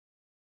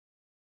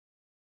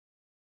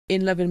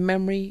in loving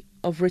memory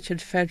of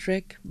Richard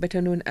Frederick, better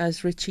known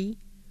as Richie,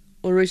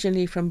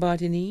 originally from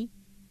Bardini,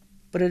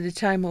 but at the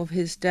time of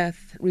his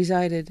death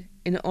resided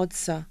in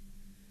Odessa,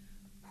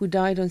 who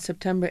died on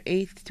September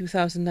 8,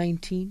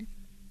 2019,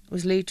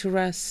 was laid to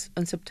rest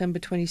on September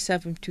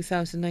 27,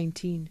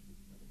 2019.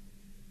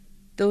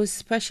 Those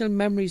special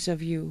memories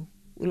of you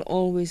will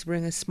always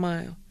bring a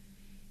smile.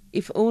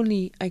 If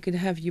only I could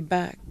have you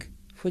back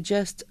for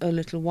just a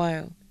little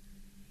while.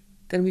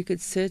 Then we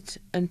could sit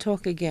and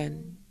talk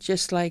again,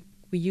 just like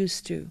we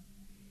used to.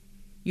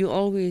 You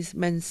always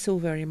meant so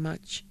very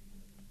much,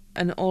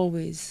 and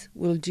always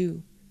will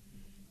do.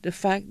 The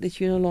fact that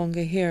you're no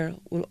longer here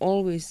will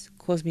always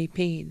cause me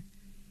pain,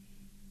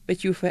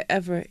 but you're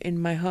forever in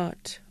my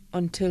heart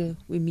until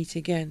we meet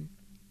again.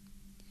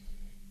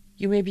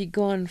 You may be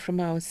gone from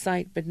our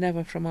sight, but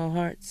never from our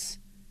hearts.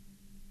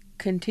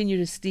 Continue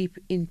to sleep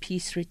in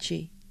peace,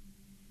 Richie.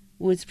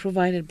 Words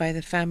provided by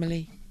the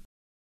family.